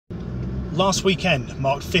Last weekend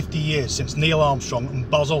marked 50 years since Neil Armstrong and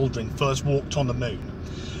Buzz Aldrin first walked on the moon.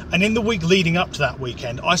 And in the week leading up to that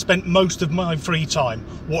weekend, I spent most of my free time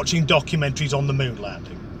watching documentaries on the moon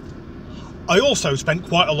landing. I also spent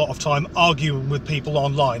quite a lot of time arguing with people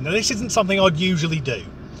online. Now, this isn't something I'd usually do.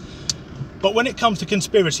 But when it comes to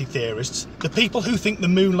conspiracy theorists, the people who think the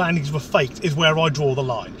moon landings were faked is where I draw the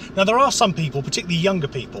line. Now, there are some people, particularly younger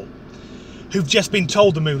people, who've just been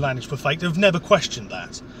told the moon landings were faked and have never questioned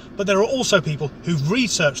that. But there are also people who've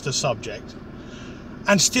researched the subject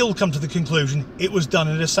and still come to the conclusion it was done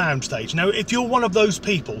in a soundstage. Now, if you're one of those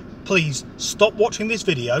people, please stop watching this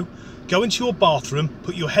video, go into your bathroom,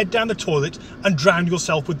 put your head down the toilet and drown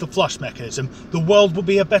yourself with the flush mechanism. The world will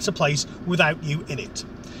be a better place without you in it.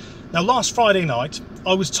 Now, last Friday night,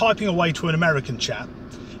 I was typing away to an American chap,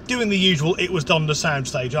 doing the usual it was done in a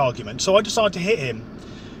soundstage argument, so I decided to hit him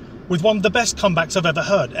with one of the best comebacks I've ever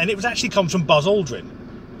heard, and it actually comes from Buzz Aldrin.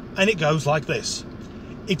 And it goes like this: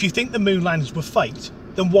 if you think the moon landings were faked,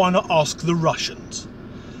 then why not ask the Russians?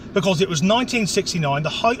 Because it was 1969, the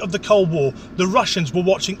height of the Cold War, the Russians were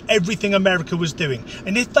watching everything America was doing,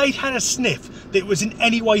 and if they'd had a sniff that it was in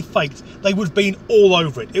any way faked, they would have been all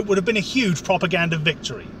over it. It would have been a huge propaganda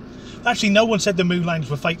victory. Actually, no one said the moon landings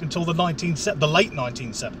were faked until the late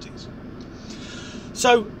 1970s.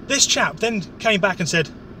 So this chap then came back and said,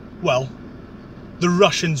 well, the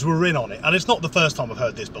Russians were in on it. And it's not the first time I've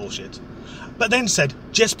heard this bullshit. But then said,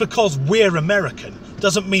 just because we're American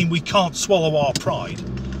doesn't mean we can't swallow our pride.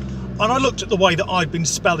 And I looked at the way that I'd been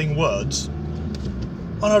spelling words,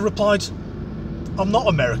 and I replied, I'm not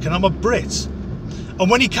American, I'm a Brit. And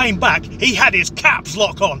when he came back, he had his caps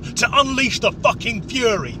lock on to unleash the fucking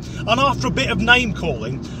fury. And after a bit of name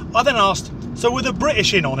calling, I then asked, so were the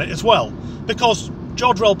British in on it as well? Because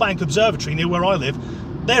Jodrell Bank Observatory, near where I live,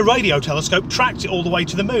 their radio telescope tracked it all the way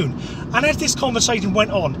to the moon. And as this conversation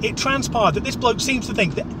went on, it transpired that this bloke seems to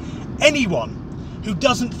think that anyone who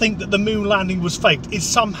doesn't think that the moon landing was faked is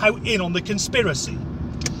somehow in on the conspiracy.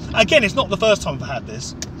 Again, it's not the first time I've had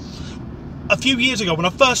this. A few years ago, when I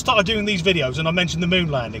first started doing these videos and I mentioned the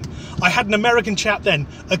moon landing, I had an American chap then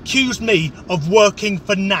accuse me of working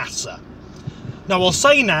for NASA. Now, I'll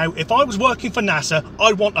say now, if I was working for NASA,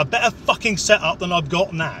 I'd want a better fucking setup than I've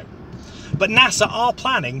got now. But NASA are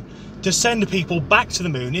planning to send people back to the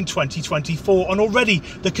moon in 2024, and already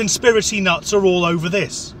the conspiracy nuts are all over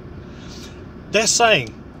this. They're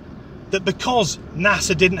saying that because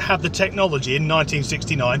NASA didn't have the technology in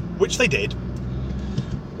 1969, which they did,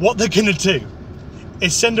 what they're going to do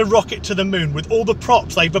is send a rocket to the moon with all the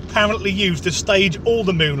props they've apparently used to stage all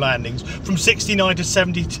the moon landings from 69 to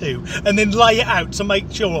 72, and then lay it out to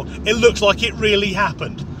make sure it looks like it really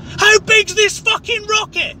happened. How big's this fucking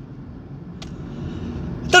rocket?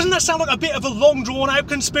 Doesn't that sound like a bit of a long drawn out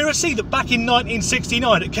conspiracy that back in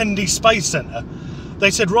 1969 at Kennedy Space Center, they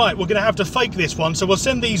said, right, we're going to have to fake this one, so we'll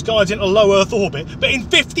send these guys into low Earth orbit, but in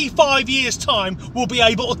 55 years time we'll be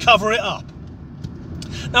able to cover it up.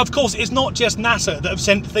 Now, of course, it's not just NASA that have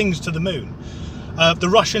sent things to the moon. The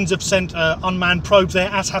Russians have sent unmanned probes there,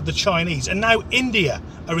 as have the Chinese, and now India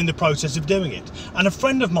are in the process of doing it. And a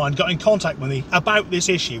friend of mine got in contact with me about this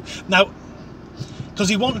issue. Now, because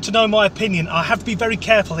he wanted to know my opinion, I have to be very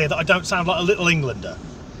careful here that I don't sound like a little Englander.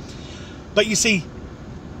 But you see,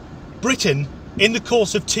 Britain, in the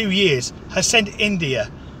course of 2 years, has sent India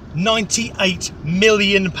 £98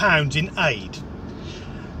 million in aid.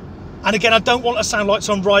 And again, I don't want to sound like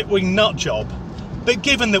some right-wing nut job, but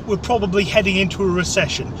given that we're probably heading into a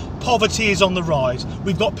recession, poverty is on the rise,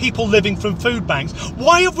 we've got people living from food banks,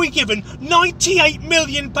 why have we given £98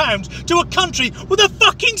 million to a country with a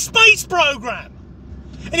fucking space programme?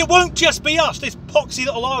 And it won't just be us, this poxy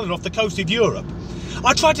little island off the coast of Europe.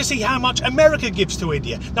 I tried to see how much America gives to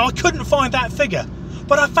India. Now, I couldn't find that figure,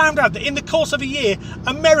 but I found out that in the course of a year,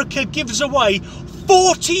 America gives away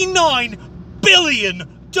 $49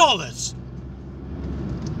 billion.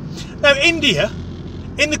 Now, India,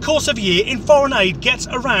 in the course of a year, in foreign aid, gets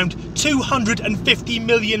around £250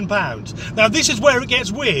 million. Now, this is where it gets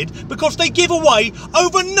weird, because they give away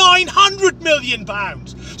over £900 million.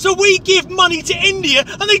 So we give money to India,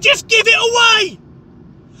 and they just give it away.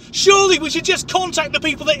 Surely we should just contact the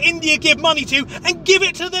people that India give money to and give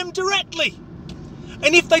it to them directly.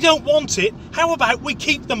 And if they don't want it, how about we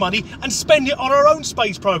keep the money and spend it on our own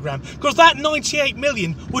space programme? Because that 98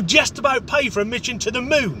 million would just about pay for a mission to the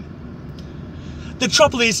moon. The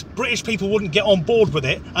trouble is, British people wouldn't get on board with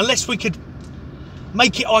it unless we could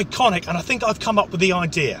make it iconic, and I think I've come up with the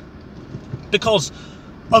idea. Because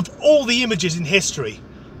of all the images in history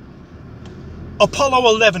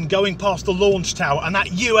Apollo 11 going past the launch tower and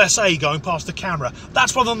that USA going past the camera,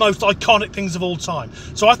 that's one of the most iconic things of all time.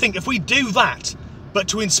 So I think if we do that, but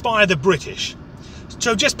to inspire the British.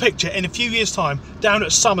 So just picture in a few years' time, down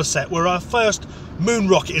at Somerset, where our first moon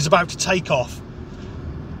rocket is about to take off,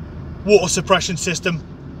 water suppression system,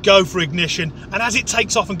 go for ignition, and as it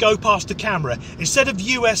takes off and go past the camera, instead of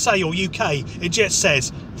USA or UK, it just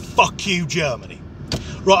says, "Fuck you, Germany."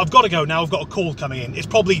 Right, I've got to go now, I've got a call coming in. It's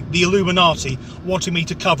probably the Illuminati wanting me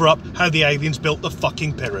to cover up how the aliens built the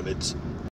fucking pyramids.